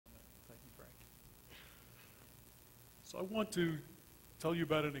So I want to tell you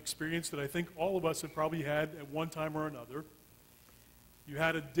about an experience that I think all of us have probably had at one time or another. You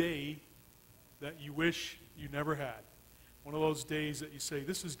had a day that you wish you never had. One of those days that you say,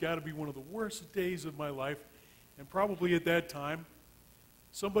 this has got to be one of the worst days of my life. And probably at that time,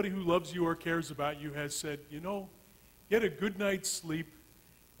 somebody who loves you or cares about you has said, you know, get a good night's sleep,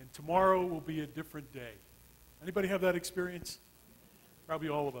 and tomorrow will be a different day. Anybody have that experience? Probably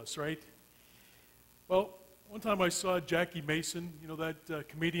all of us, right? Well, one time I saw Jackie Mason, you know, that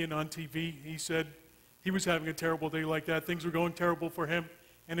comedian on TV. He said he was having a terrible day like that. Things were going terrible for him.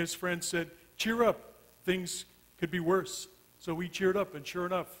 And his friend said, cheer up. Things could be worse. So he cheered up, and sure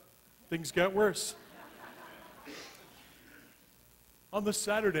enough, things got worse. On the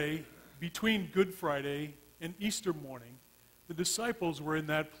Saturday between Good Friday and Easter morning, the disciples were in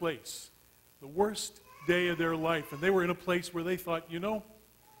that place, the worst day of their life. And they were in a place where they thought, you know,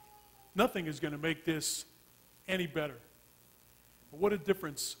 nothing is going to make this any better. But what a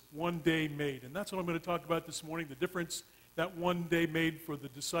difference one day made. And that's what I'm going to talk about this morning, the difference that one day made for the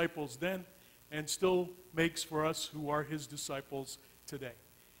disciples then and still makes for us who are his disciples today.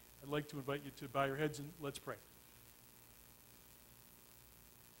 I'd like to invite you to bow your heads and let's pray.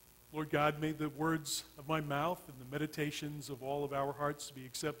 Lord God, may the words of my mouth and the meditations of all of our hearts be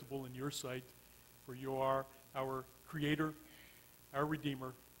acceptable in your sight, for you are our Creator, our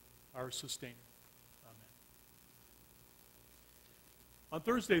Redeemer, our Sustainer. On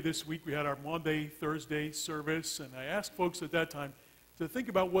Thursday this week, we had our Maundy Thursday service, and I asked folks at that time to think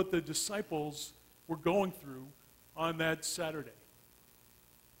about what the disciples were going through on that Saturday.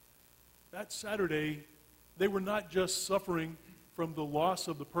 That Saturday, they were not just suffering from the loss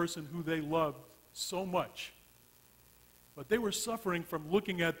of the person who they loved so much, but they were suffering from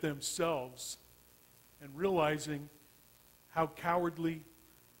looking at themselves and realizing how cowardly,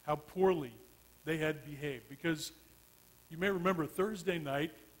 how poorly they had behaved. Because you may remember Thursday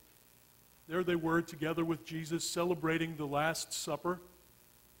night, there they were together with Jesus celebrating the Last Supper.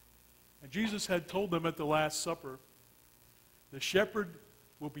 And Jesus had told them at the Last Supper, the shepherd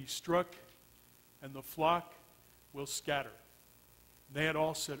will be struck and the flock will scatter. And they had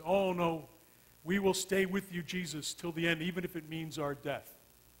all said, oh no, we will stay with you, Jesus, till the end, even if it means our death.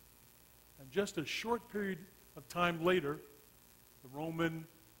 And just a short period of time later, the Roman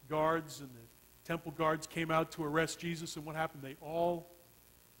guards and the temple guards came out to arrest Jesus, and what happened? They all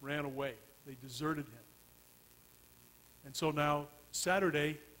ran away. They deserted him. And so now,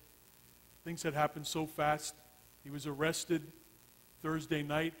 Saturday, things had happened so fast. He was arrested Thursday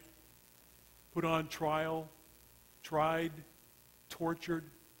night, put on trial, tried, tortured,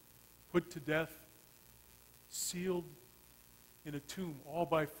 put to death, sealed in a tomb, all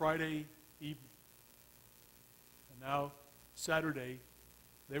by Friday evening. And now, Saturday,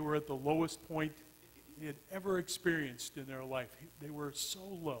 they were at the lowest point they had ever experienced in their life. They were so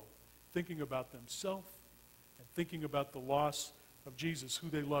low, thinking about themselves and thinking about the loss of Jesus, who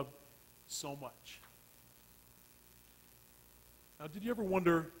they loved so much. Now, did you ever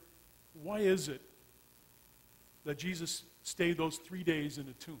wonder, why is it that Jesus stayed those 3 days in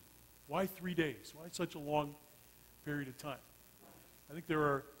a tomb? Why 3 days? Why such a long period of time? I think there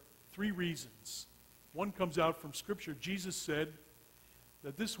are three reasons. One comes out from Scripture. Jesus said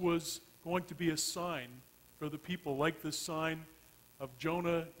that this was going to be a sign for the people, like the sign of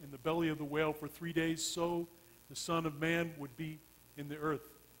Jonah in the belly of the whale for 3 days, so the Son of Man would be in the earth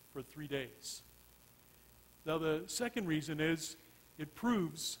for 3 days. Now, the second reason is it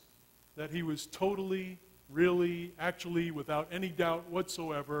proves that he was totally, really, actually, without any doubt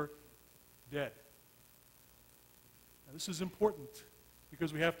whatsoever, dead. Now, this is important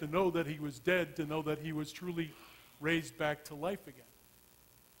because we have to know that he was dead to know that he was truly raised back to life again.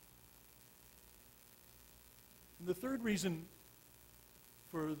 And the third reason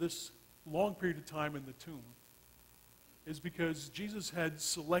for this long period of time in the tomb is because Jesus had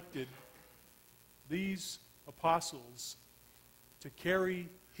selected these apostles to carry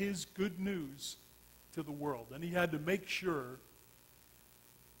his good news to the world. And he had to make sure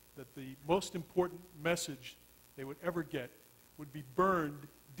that the most important message they would ever get would be burned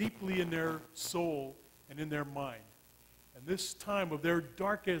deeply in their soul and in their mind. And this time of their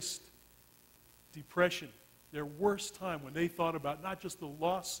darkest depression, their worst time, when they thought about not just the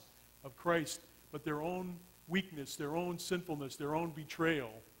loss of Christ, but their own weakness, their own sinfulness, their own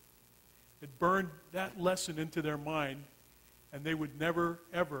betrayal, it burned that lesson into their mind, and they would never,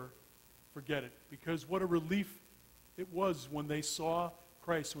 ever forget it. Because what a relief it was when they saw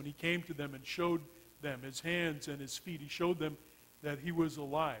Christ, when he came to them and showed them his hands and his feet. He showed them that he was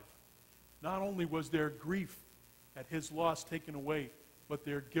alive. Not only was their grief at his loss taken away, but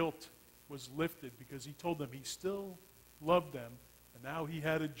their guilt was lifted, because he told them he still loved them, and now he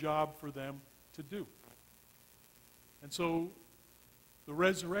had a job for them to do. And so the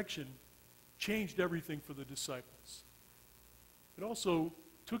resurrection changed everything for the disciples. It also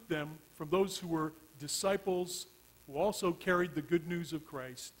took them from those who were disciples who also carried the good news of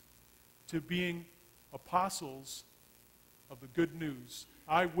Christ to being apostles of the good news,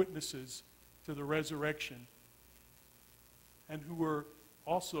 eyewitnesses to the resurrection, and who were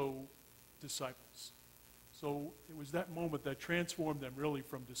also disciples. So it was that moment that transformed them really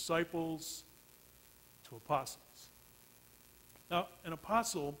from disciples to apostles. Now, an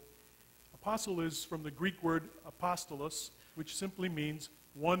apostle is from the Greek word apostolos, which simply means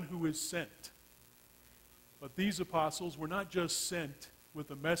one who is sent. But these apostles were not just sent with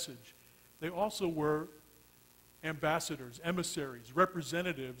a message. They also were ambassadors, emissaries,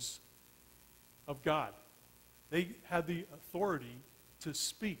 representatives of God. They had the authority to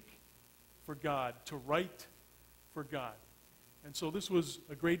speak for God, to write for God. And so this was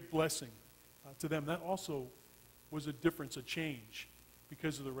a great blessing to them. That also was a difference, a change,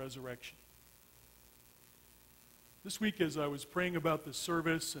 because of the resurrection. This week, as I was praying about the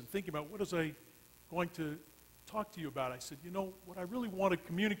service and thinking about what was I going to talk to you about, I said, you know, what I really want to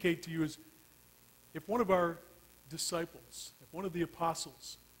communicate to you is if one of our disciples, if one of the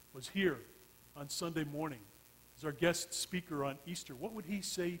apostles was here on Sunday morning as our guest speaker on Easter, what would he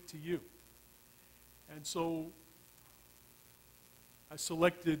say to you? And so I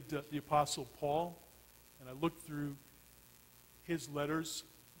selected the Apostle Paul, and I looked through his letters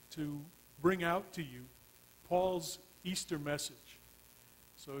to bring out to you Paul's Easter message.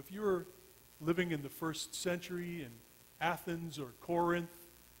 So if you're living in the first century in Athens or Corinth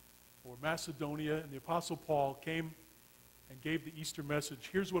or Macedonia, and the Apostle Paul came and gave the Easter message,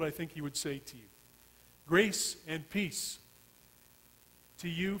 here's what I think he would say to you. Grace and peace to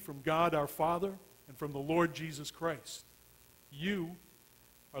you from God our Father and from the Lord Jesus Christ. You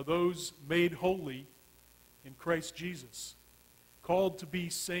are those made holy in Christ Jesus, called to be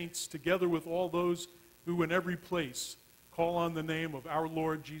saints together with all those who in every place call on the name of our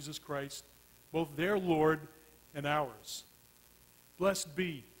Lord Jesus Christ, both their Lord and ours. Blessed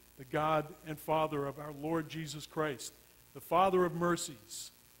be the God and Father of our Lord Jesus Christ, the Father of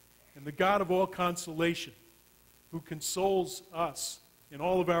mercies, and the God of all consolation, who consoles us in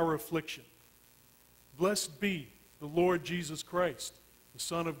all of our affliction. Blessed be the Lord Jesus Christ, the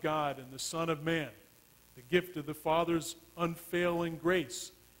Son of God and the Son of Man, the gift of the Father's unfailing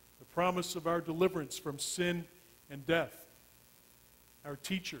grace, the promise of our deliverance from sin and death, our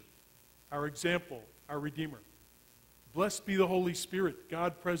teacher, our example, our Redeemer. Blessed be the Holy Spirit,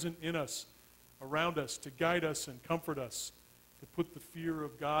 God present in us, around us, to guide us and comfort us, to put the fear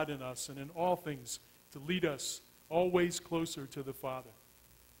of God in us, and in all things to lead us always closer to the Father.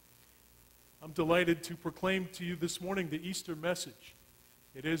 I'm delighted to proclaim to you this morning the Easter message.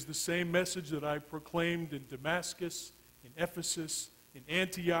 It is the same message that I proclaimed in Damascus, in Ephesus, in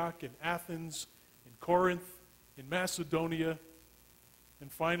Antioch, in Athens, in Corinth, in Macedonia,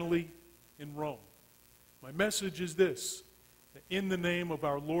 and finally in Rome. My message is this, that in the name of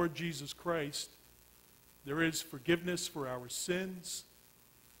our Lord Jesus Christ, there is forgiveness for our sins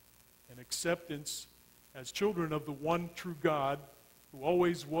and acceptance as children of the one true God who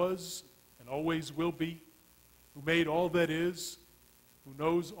always was and always will be, who made all that is, who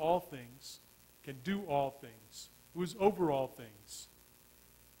knows all things, can do all things, who is over all things,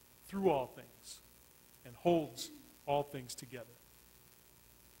 through all things, and holds all things together.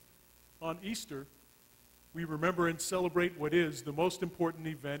 On Easter, we remember and celebrate what is the most important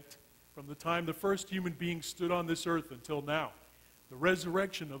event from the time the first human being stood on this earth until now, the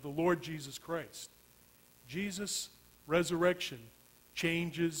resurrection of the Lord Jesus Christ. Jesus' resurrection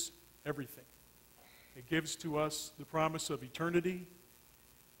changes everything. It gives to us the promise of eternity.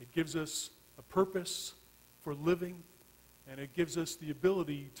 It gives us a purpose for living, and it gives us the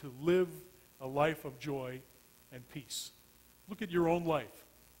ability to live a life of joy and peace. Look at your own life.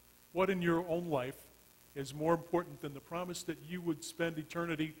 What in your own life is more important than the promise that you would spend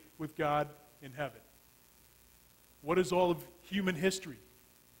eternity with God in heaven? What is all of human history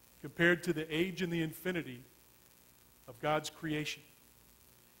compared to the age and the infinity of God's creation?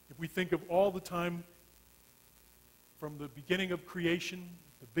 If we think of all the time from the beginning of creation,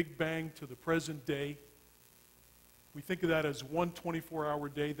 the Big Bang, to the present day, we think of that as one 24-hour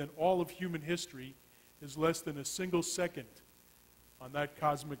day, then all of human history is less than a single second on that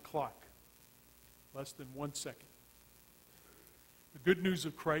cosmic clock. Less than 1 second. The good news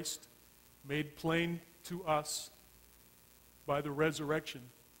of Christ, made plain to us by the resurrection,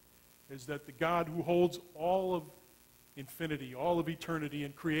 is that the God who holds all of infinity, all of eternity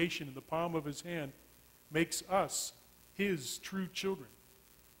and creation in the palm of his hand, makes us his true children.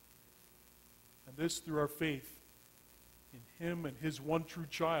 And this through our faith in him and his one true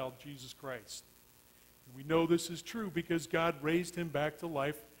child, Jesus Christ. And we know this is true because God raised him back to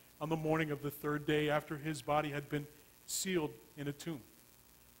life on the morning of the third day after his body had been sealed in a tomb.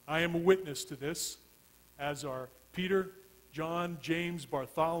 I am a witness to this, as are Peter, John, James,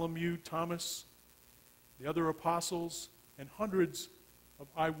 Bartholomew, Thomas, the other apostles, and hundreds of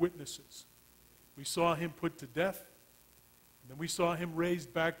eyewitnesses. We saw him put to death, and then we saw him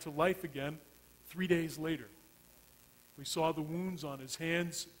raised back to life again 3 days later. We saw the wounds on his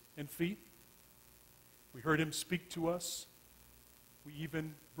hands and feet. We heard him speak to us. We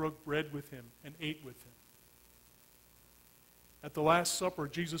even broke bread with him and ate with him. At the Last Supper,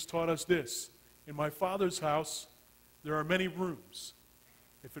 Jesus taught us this: "In my Father's house there are many rooms.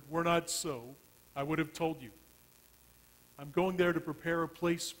 If it were not so, I would have told you. I'm going there to prepare a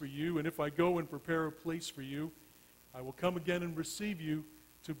place for you, and if I go and prepare a place for you, I will come again and receive you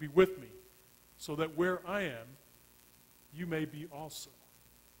to be with me, so that where I am, you may be also."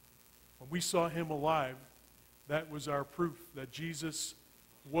 When we saw him alive, that was our proof that Jesus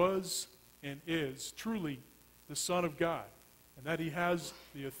was and is truly the Son of God, and that he has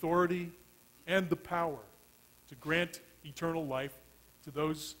the authority and the power to grant eternal life to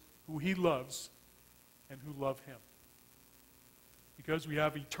those who he loves and who love him. Because we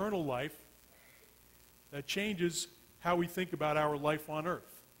have eternal life, that changes how we think about our life on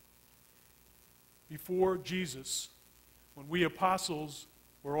earth. Before Jesus, when we apostles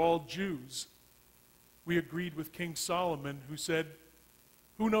were all Jews, we agreed with King Solomon, who said,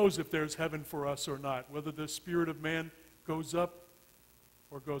 "Who knows if there's heaven for us or not, whether the spirit of man goes up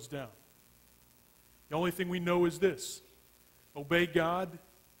or goes down? The only thing we know is this: obey God,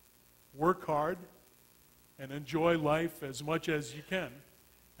 work hard, and enjoy life as much as you can.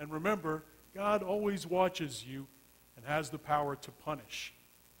 And remember, God always watches you and has the power to punish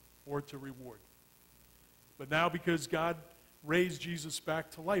or to reward." But now, because God raised Jesus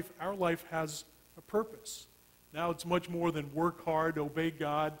back to life, our life has a purpose. Now it's much more than work hard, obey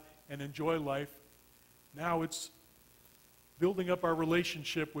God, and enjoy life. Now it's building up our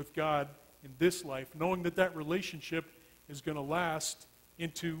relationship with God in this life, knowing that that relationship is going to last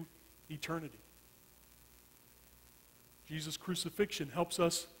into eternity. Jesus' crucifixion helps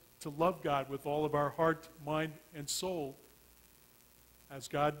us to love God with all of our heart, mind, and soul, as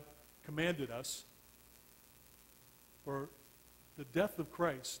God commanded us. For the death of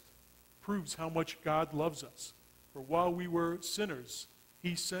Christ proves how much God loves us. For while we were sinners,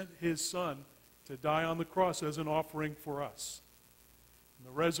 he sent his Son to die on the cross as an offering for us. And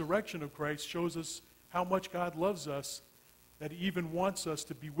the resurrection of Christ shows us how much God loves us, that he even wants us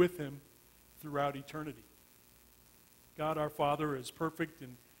to be with him throughout eternity. God our Father is perfect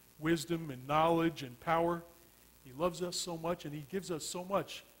in wisdom and knowledge and power. He loves us so much, and he gives us so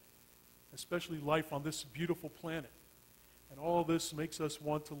much, especially life on this beautiful planet. And all this makes us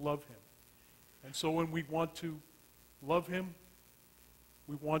want to love him. And so when we want to love him,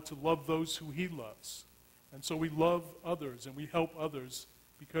 we want to love those who he loves. And so we love others and we help others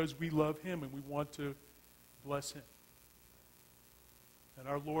because we love him and we want to bless him. And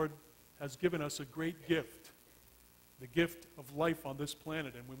our Lord has given us a great gift, the gift of life on this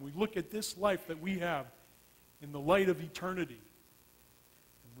planet. And when we look at this life that we have in the light of eternity,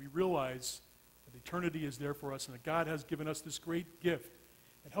 and we realize that eternity is there for us and that God has given us this great gift,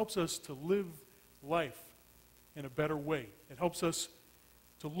 it helps us to live life in a better way. It helps us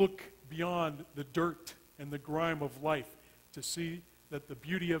to look beyond the dirt and the grime of life to see that the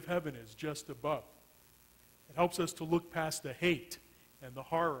beauty of heaven is just above. It helps us to look past the hate and the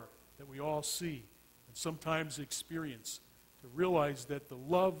horror that we all see and sometimes experience, to realize that the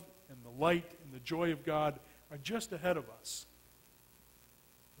love and the light and the joy of God are just ahead of us.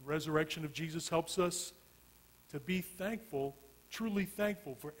 The resurrection of Jesus helps us to be thankful, truly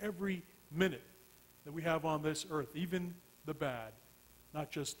thankful for every minute that we have on this earth, even the bad,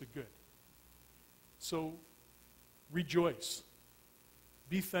 not just the good. So rejoice.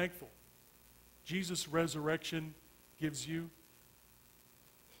 Be thankful. Jesus' resurrection gives you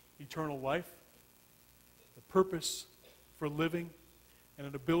eternal life, the purpose for living, and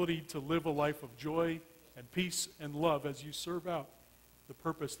an ability to live a life of joy and peace and love as you serve out the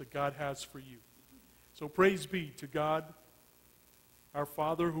purpose that God has for you. So praise be to God, our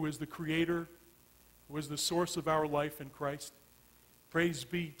Father, who is the Creator, who is the source of our life in Christ. Praise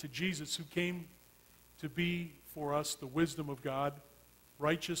be to Jesus, who came to be for us the wisdom of God,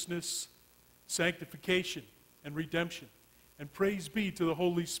 righteousness, sanctification, and redemption. And praise be to the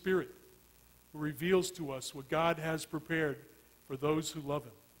Holy Spirit, who reveals to us what God has prepared for those who love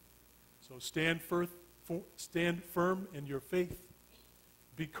him. So stand forth stand firm in your faith.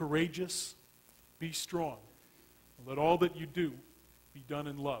 Be courageous. Be strong. And let all that you do be done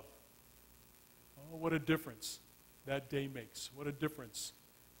in love. Oh, what a difference that day makes. What a difference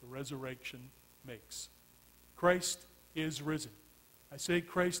the resurrection makes. Christ is risen. I say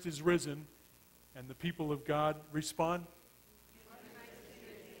Christ is risen, and the people of God respond.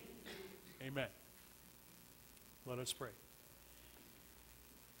 Amen. Let us pray.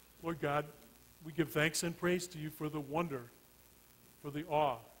 Lord God, we give thanks and praise to you for the wonder, for the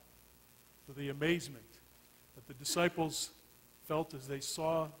awe, for the amazement that the disciples felt as they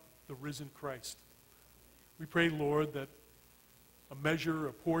saw the risen Christ. We pray, Lord, that a measure,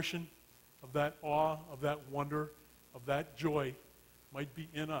 a portion of that awe, of that wonder, of that joy might be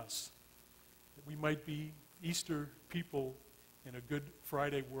in us, that we might be Easter people in a Good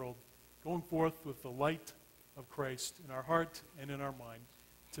Friday world, going forth with the light of Christ in our heart and in our mind,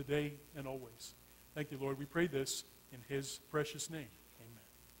 today and always. Thank you, Lord. We pray this in his precious name.